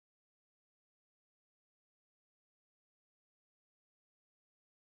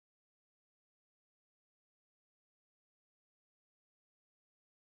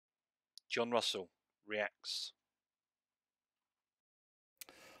John Russell reacts.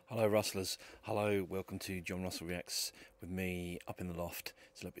 Hello Rustlers, hello, welcome to John Russell Reacts with me up in the loft.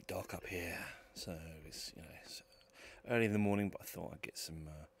 It's a little bit dark up here, so it's, it's early in the morning, but I thought I'd get some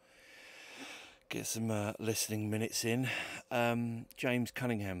listening minutes in. James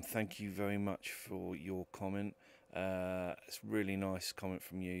Cunningham, thank you very much for your comment. It's a really nice comment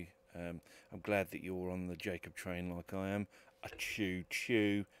from you. I'm glad that you're on the Jacob train like I am. A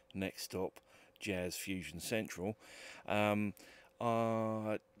choo-choo, next stop, Jazz Fusion Central. Yeah,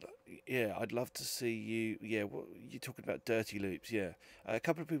 I'd love to see you. Yeah, what you're talking about? Dirty Loops. Yeah, a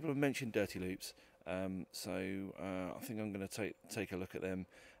couple of people have mentioned Dirty Loops. So I think I'm going to take a look at them.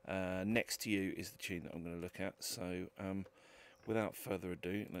 Next to You is the tune that I'm going to look at. So without further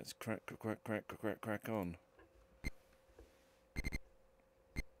ado, let's crack on.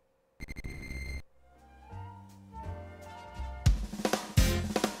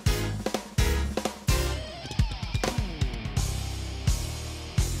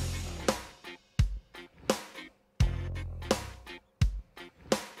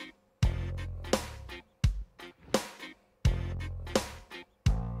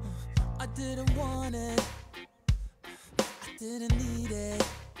 I didn't want it, I didn't need it.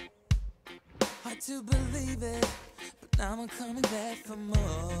 Hard to believe it, but now I'm coming back for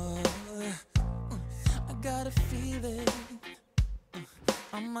more. I got a feeling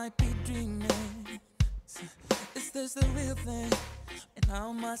I might be dreaming. Is this the real thing? And how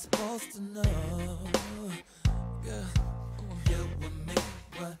am I supposed to know? Girl, you and me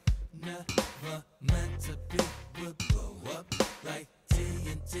were never meant to be. We'll blow up like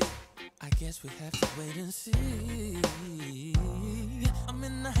TNT. I guess we have to wait and see. I'm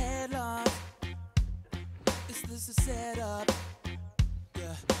in the headlock. Is this a setup?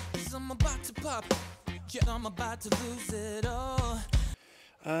 Yeah, 'cause I'm about to pop. Yeah, I'm about to lose it all.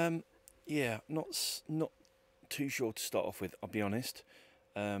 Yeah, not too sure to start off with. I'll be honest.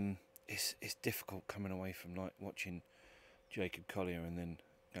 It's difficult coming away from like watching Jacob Collier and then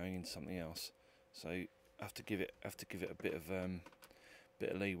going into something else. So I have to give it a bit of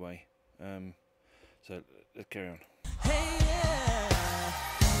leeway. So let's carry on. Hey, yeah.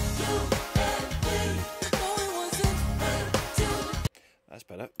 You and me. No, it wasn't meant to That's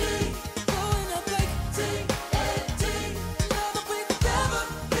better. be. Growing up like TNT. Now that we never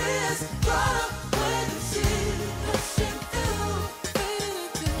miss. Brought up when you see. Pushing through. Fading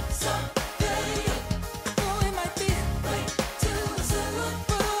into something. I know it might be way too soon,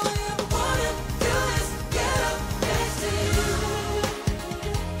 but all I ever wanted to do is get up next to you.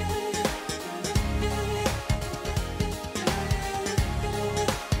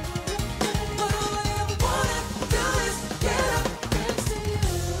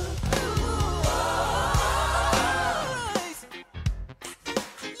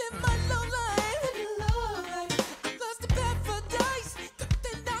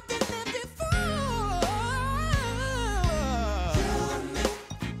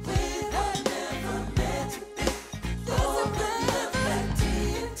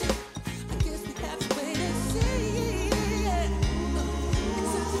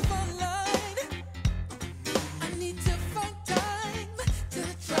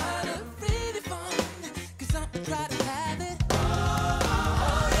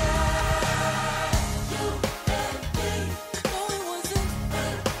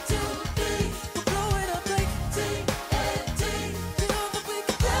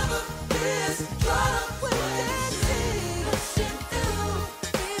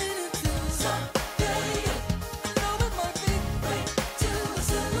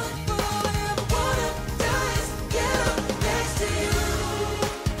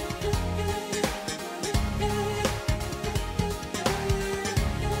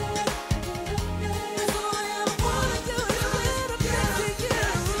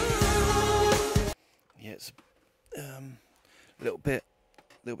 A little bit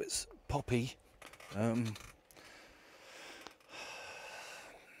poppy.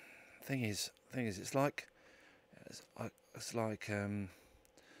 Thing is, it's like I was lucky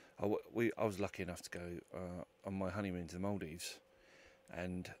enough to go on my honeymoon to the Maldives,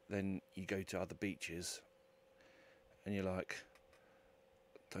 and then you go to other beaches, and you're like,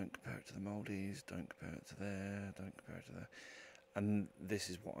 don't compare it to the Maldives, don't compare it to there, don't compare it to there, and this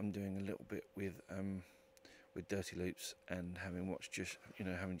is what I'm doing a little bit with Dirty Loops, and having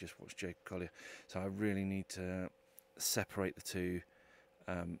just watched Jacob Collier. So I really need to separate the two,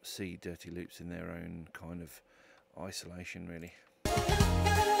 see Dirty Loops in their own kind of isolation, really. All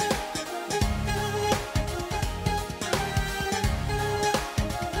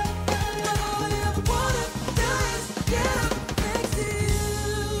I ever wanted to do is get up next to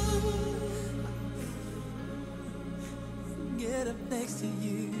you. next to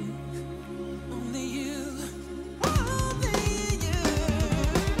you. Only you. Only you.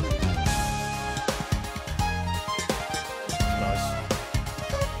 Nice.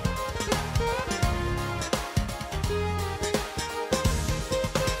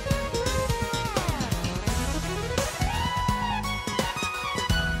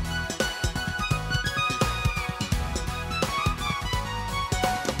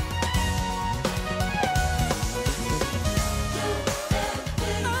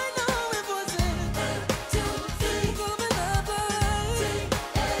 I know it wasn't moving up right.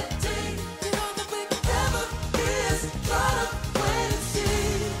 You know that we could never be as caught up when it's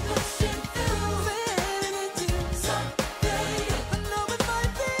seen. Pushing through, fading into something. I know it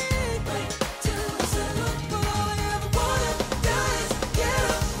might be way too soon, but all I ever wanna do is get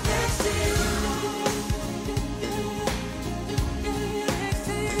up next to you. Next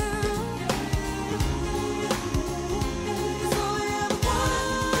to you. That's all I ever wanna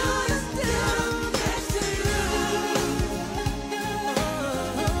do is get up next to you.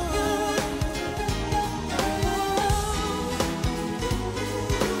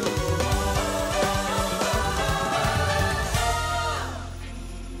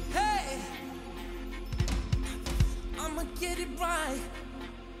 Hey, I'ma get it right.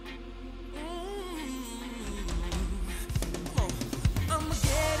 Come on, I'ma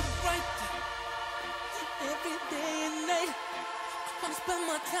get it right every day and night. I wanna spend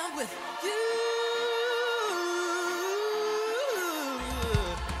my time with you.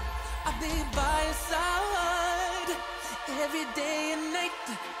 I'll be by your side every day and night.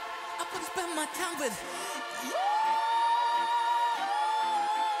 I wanna spend my time with you.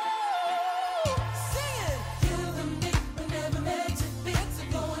 Sing it. You and me were never meant to be. So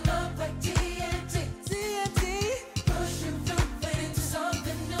blowing up like TNT. TNT. Pushing through, fading into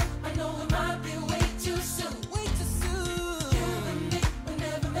something new. I know it might be way too soon. Way too soon. You and me were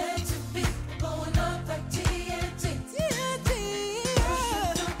never meant to be. Blowing up like TNT. TNT.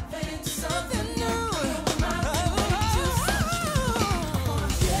 Pushing through, fading into something new. I know it might be way too soon. I wanna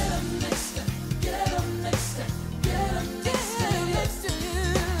get up next to, get up next to, get up next to you.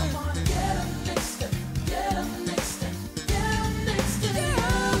 I wanna get up next to, get up next to, get up next to you.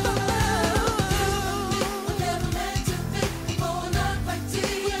 We're never meant to be. Blowing up like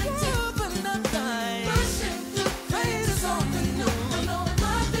TNT. Pushing through, fading to something new. I know it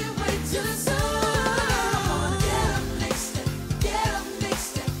might be way too soon. I wanna get up next to, get up next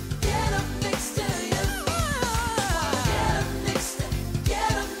to, get up next to you. Get up next to,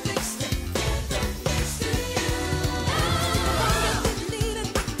 get up next to, get up next to you. I didn't need it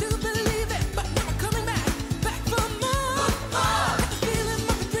to believe it, but now I'm coming back for more. Got the feeling,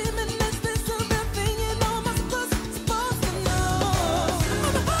 I've been dreaming. Is this a real thing? You know I'm supposed to know.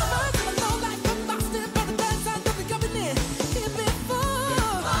 I'm a lover, and I know like I'm lost it, but the bad side don't be coming in here before.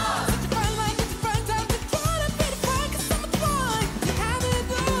 Such a fine line, it's a fine time to try to be the fine, 'cause I'm a twine. You had it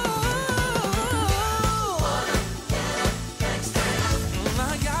all. Wanna get up next to you.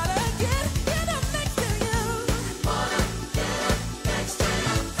 I gotta get up next to you. Wanna get up next to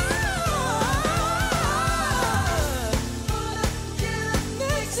you. Wanna get up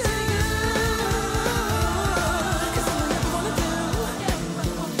next to you. 'Cause all I ever wanna do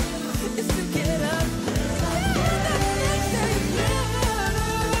is to get up next to you.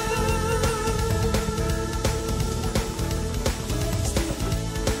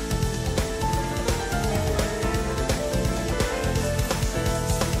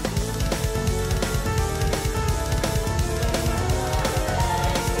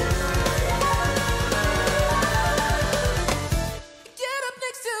 Get up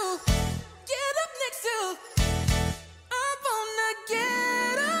next to, get up next to. I wanna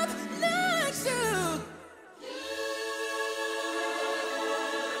get up next to.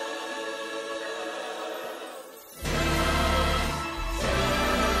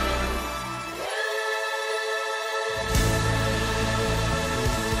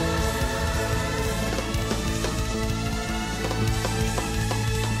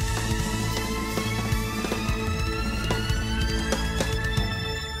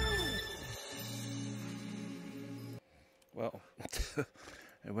 Well,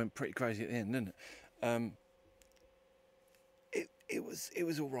 it went pretty crazy at the end, didn't it? It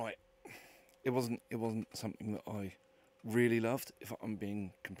was all right. It wasn't something that I really loved, if I'm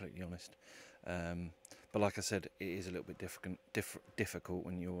being completely honest. But like I said, it is a little bit difficult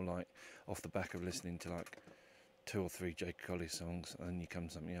when you're like off the back of listening to like 2 or 3 J. Collier songs, and then you come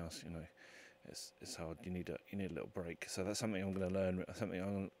to something else. You know, it's hard. You need a little break. So that's something I'm going to learn.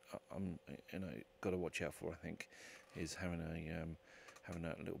 Something I'm got to watch out for. I think is having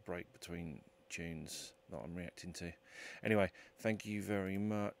a little break between tunes that I'm reacting to. Anyway, thank you very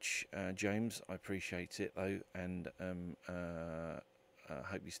much, James. I appreciate it though, and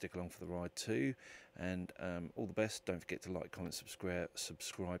hope you stick along for the ride too. And all the best. Don't forget to like, comment,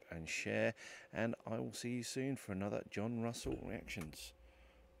 subscribe, and share. And I will see you soon for another John Russell Reactions.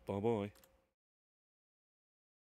 Bye bye.